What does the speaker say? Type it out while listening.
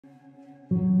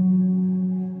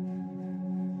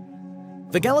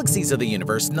The galaxies of the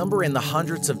universe number in the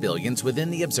hundreds of billions within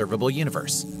the observable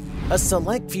universe. A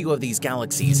select few of these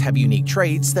galaxies have unique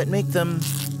traits that make them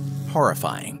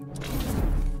horrifying.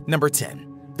 Number 10.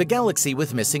 The galaxy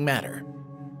with missing matter.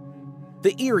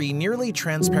 The eerie, nearly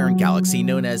transparent galaxy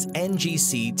known as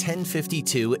NGC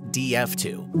 1052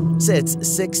 DF2 sits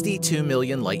 62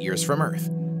 million light-years from Earth.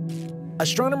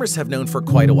 Astronomers have known for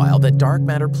quite a while that dark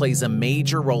matter plays a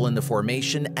major role in the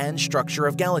formation and structure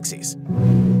of galaxies.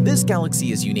 This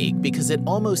galaxy is unique because it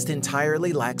almost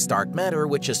entirely lacks dark matter,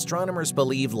 which astronomers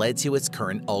believe led to its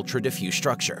current ultra-diffuse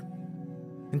structure.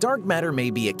 Dark matter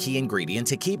may be a key ingredient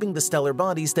to keeping the stellar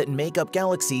bodies that make up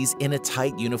galaxies in a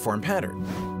tight, uniform pattern.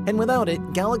 And without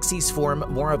it, galaxies form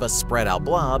more of a spread-out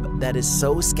blob that is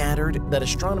so scattered that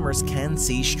astronomers can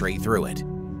see straight through it.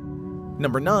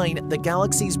 Number 9. The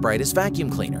galaxy's brightest vacuum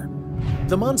cleaner.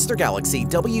 The monster galaxy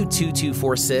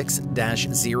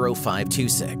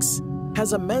W2246-0526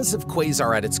 has a massive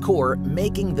quasar at its core,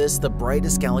 making this the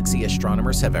brightest galaxy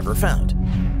astronomers have ever found.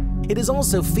 It is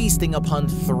also feasting upon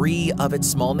 3 of its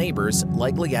small neighbors,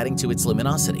 likely adding to its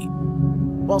luminosity.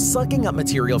 While sucking up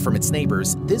material from its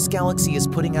neighbors, this galaxy is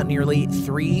putting out nearly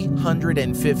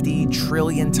 350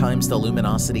 trillion times the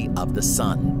luminosity of the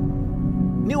Sun.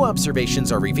 New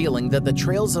observations are revealing that the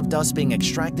trails of dust being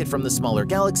extracted from the smaller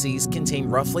galaxies contain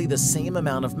roughly the same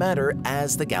amount of matter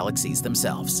as the galaxies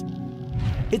themselves.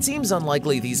 It seems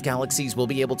unlikely these galaxies will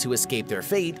be able to escape their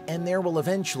fate, and there will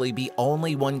eventually be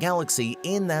only one galaxy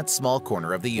in that small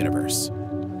corner of the universe.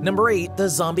 Number 8. The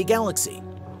zombie galaxy.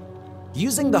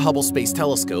 Using the Hubble Space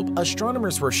Telescope,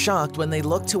 astronomers were shocked when they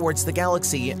looked towards the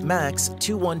galaxy MAX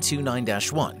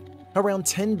 2129-1, around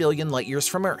 10 billion light-years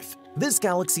from Earth. This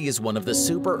galaxy is one of the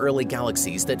super-early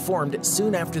galaxies that formed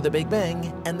soon after the Big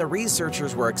Bang, and the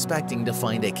researchers were expecting to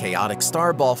find a chaotic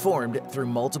star ball formed through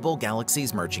multiple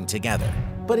galaxies merging together.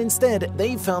 But instead,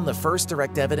 they found the first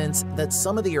direct evidence that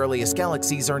some of the earliest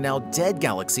galaxies are now dead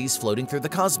galaxies floating through the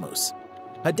cosmos.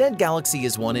 A dead galaxy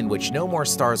is one in which no more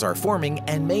stars are forming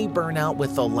and may burn out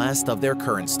with the last of their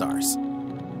current stars.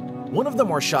 One of the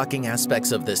more shocking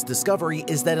aspects of this discovery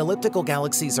is that elliptical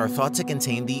galaxies are thought to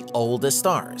contain the oldest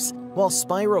stars, while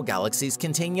spiral galaxies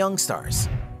contain young stars.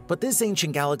 But this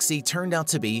ancient galaxy turned out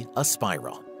to be a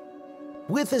spiral.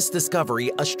 With this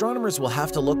discovery, astronomers will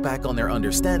have to look back on their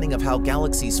understanding of how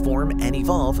galaxies form and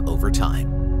evolve over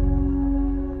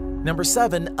time. Number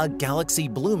 7. A galaxy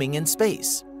blooming in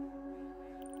space.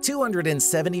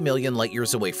 270 million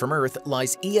light-years away from Earth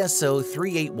lies ESO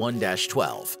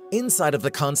 381-12, inside of the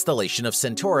constellation of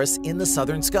Centaurus in the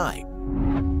southern sky.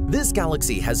 This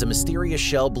galaxy has a mysterious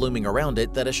shell blooming around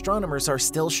it that astronomers are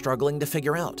still struggling to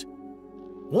figure out.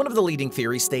 One of the leading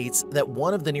theories states that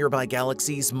one of the nearby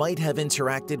galaxies might have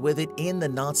interacted with it in the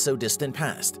not-so-distant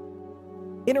past.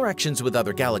 Interactions with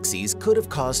other galaxies could have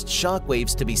caused shock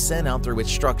waves to be sent out through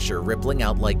its structure, rippling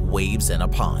out like waves in a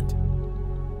pond.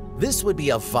 This would be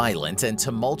a violent and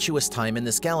tumultuous time in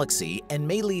this galaxy and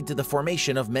may lead to the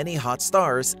formation of many hot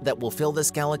stars that will fill this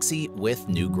galaxy with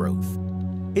new growth.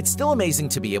 It's still amazing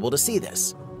to be able to see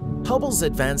this. Hubble's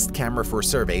Advanced Camera 4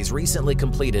 surveys recently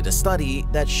completed a study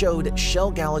that showed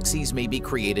shell galaxies may be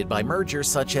created by mergers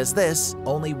such as this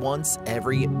only once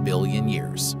every billion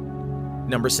years.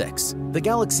 Number 6. The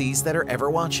galaxies that are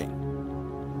ever watching.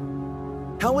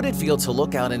 How would it feel to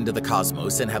look out into the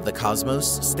cosmos and have the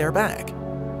cosmos stare back?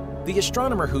 The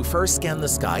astronomer who first scanned the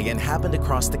sky and happened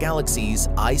across the galaxies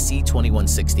IC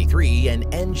 2163 and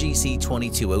NGC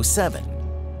 2207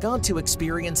 got to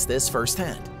experience this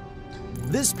firsthand.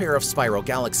 This pair of spiral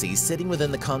galaxies sitting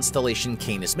within the constellation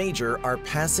Canis Major are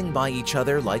passing by each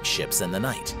other like ships in the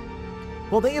night.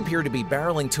 While they appear to be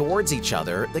barreling towards each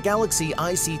other, the galaxy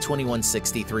IC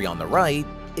 2163 on the right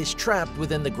is trapped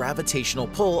within the gravitational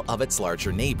pull of its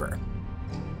larger neighbor.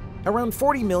 Around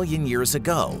 40 million years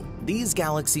ago, these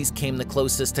galaxies came the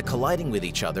closest to colliding with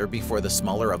each other before the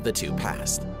smaller of the two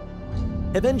passed.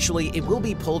 Eventually, it will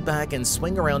be pulled back and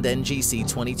swing around NGC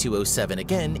 2207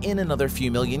 again in another few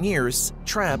million years,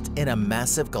 trapped in a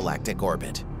massive galactic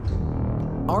orbit.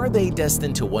 Are they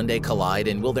destined to one day collide,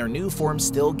 and will their new form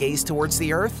still gaze towards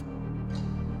the Earth?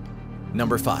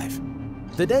 Number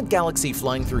 5. The dead galaxy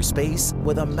flying through space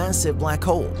with a massive black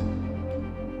hole.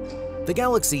 The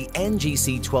galaxy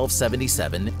NGC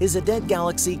 1277 is a dead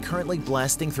galaxy currently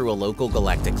blasting through a local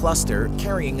galactic cluster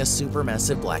carrying a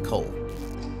supermassive black hole.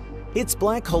 Its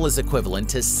black hole is equivalent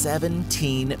to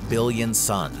 17 billion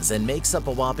suns and makes up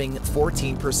a whopping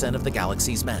 14% of the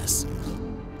galaxy's mass.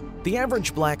 The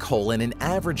average black hole in an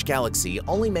average galaxy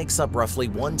only makes up roughly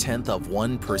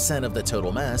 1/10% of the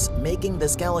total mass, making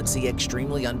this galaxy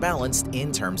extremely unbalanced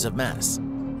in terms of mass.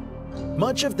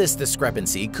 Much of this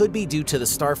discrepancy could be due to the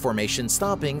star formation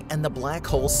stopping and the black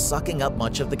hole sucking up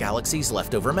much of the galaxy's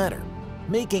leftover matter,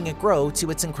 making it grow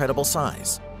to its incredible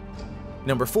size.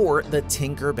 Number 4. The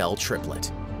Tinker Bell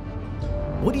Triplet.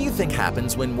 What do you think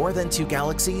happens when more than two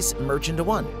galaxies merge into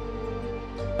one?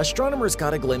 Astronomers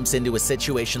got a glimpse into a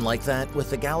situation like that with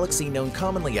the galaxy known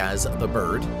commonly as the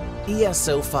Bird,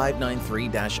 ESO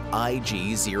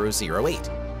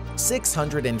 593-IG008,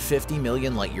 650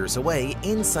 million light-years away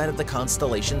inside of the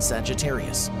constellation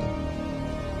Sagittarius.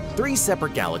 Three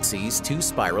separate galaxies, two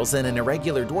spirals, and an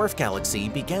irregular dwarf galaxy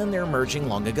began their merging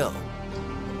long ago.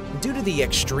 Due to the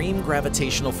extreme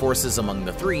gravitational forces among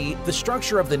the three, the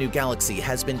structure of the new galaxy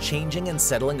has been changing and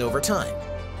settling over time.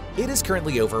 It is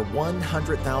currently over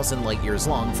 100,000 light-years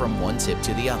long from one tip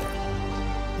to the other.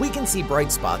 We can see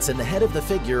bright spots in the head of the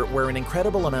figure where an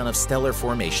incredible amount of stellar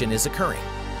formation is occurring,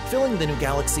 filling the new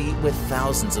galaxy with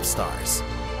thousands of stars.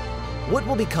 What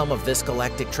will become of this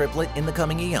galactic triplet in the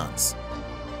coming eons?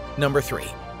 Number 3.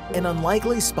 An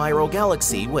unlikely spiral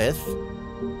galaxy with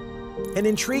an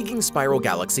intriguing spiral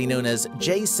galaxy known as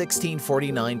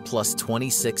J1649 plus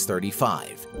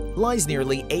 2635 lies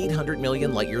nearly 800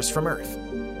 million light-years from Earth.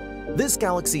 This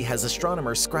galaxy has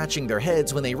astronomers scratching their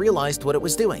heads when they realized what it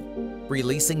was doing,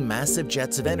 releasing massive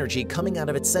jets of energy coming out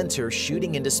of its center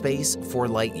shooting into space for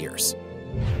light-years.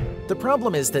 The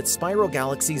problem is that spiral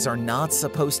galaxies are not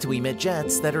supposed to emit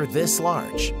jets that are this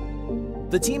large.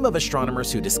 The team of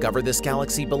astronomers who discovered this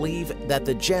galaxy believe that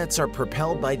the jets are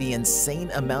propelled by the insane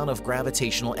amount of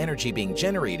gravitational energy being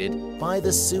generated by the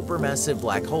supermassive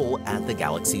black hole at the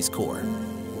galaxy's core.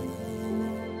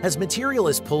 As material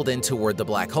is pulled in toward the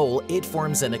black hole, it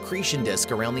forms an accretion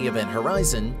disk around the event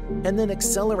horizon and then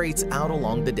accelerates out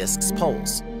along the disk's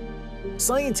poles.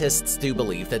 Scientists do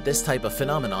believe that this type of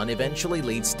phenomenon eventually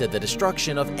leads to the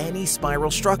destruction of any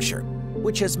spiral structure,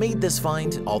 which has made this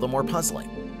find all the more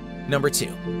puzzling. Number 2.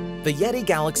 The Yeti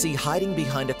galaxy hiding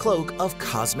behind a cloak of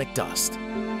cosmic dust.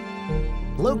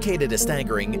 Located a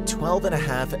staggering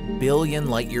 12.5 billion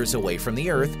light-years away from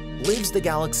the Earth, lives the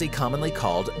galaxy commonly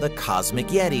called the Cosmic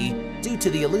Yeti due to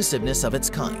the elusiveness of its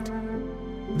kind.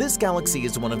 This galaxy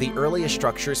is one of the earliest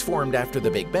structures formed after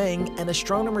the Big Bang, and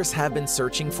astronomers have been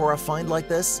searching for a find like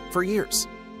this for years.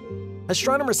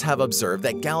 Astronomers have observed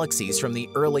that galaxies from the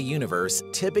early universe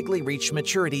typically reach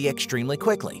maturity extremely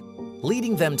quickly,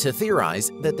 leading them to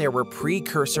theorize that there were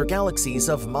precursor galaxies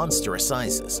of monstrous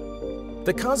sizes.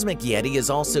 The Cosmic Yeti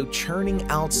is also churning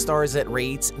out stars at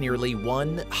rates nearly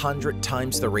 100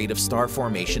 times the rate of star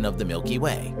formation of the Milky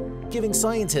Way, giving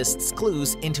scientists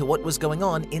clues into what was going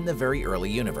on in the very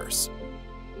early universe.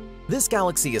 This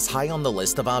galaxy is high on the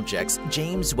list of objects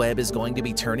James Webb is going to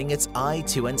be turning its eye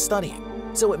to and studying,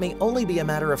 so it may only be a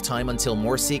matter of time until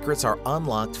more secrets are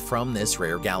unlocked from this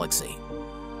rare galaxy.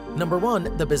 Number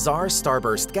 1. The bizarre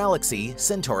starburst galaxy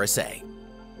Centaurus A.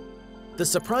 The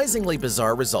surprisingly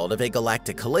bizarre result of a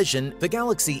galactic collision, the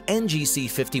galaxy NGC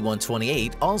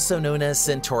 5128, also known as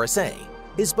Centaurus A,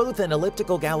 is both an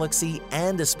elliptical galaxy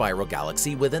and a spiral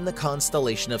galaxy within the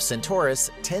constellation of Centaurus,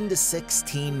 10 to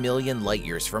 16 million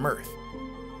light-years from Earth.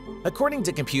 According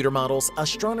to computer models,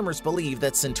 astronomers believe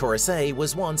that Centaurus A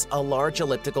was once a large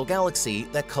elliptical galaxy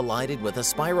that collided with a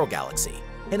spiral galaxy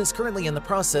and is currently in the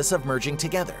process of merging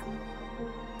together.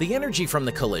 The energy from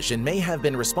the collision may have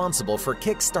been responsible for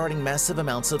kick-starting massive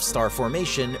amounts of star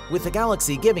formation, with the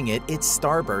galaxy giving it its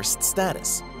starburst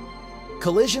status.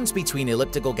 Collisions between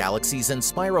elliptical galaxies and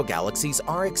spiral galaxies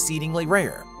are exceedingly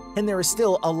rare, and there is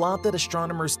still a lot that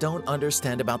astronomers don't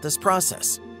understand about this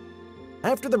process.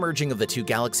 After the merging of the two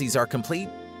galaxies are complete,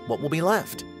 what will be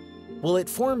left? Will it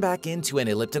form back into an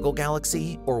elliptical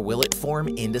galaxy, or will it form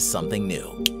into something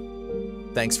new?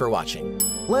 Thanks for watching.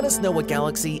 Let us know what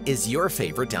galaxy is your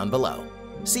favorite down below.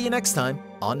 See you next time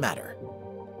on Matter.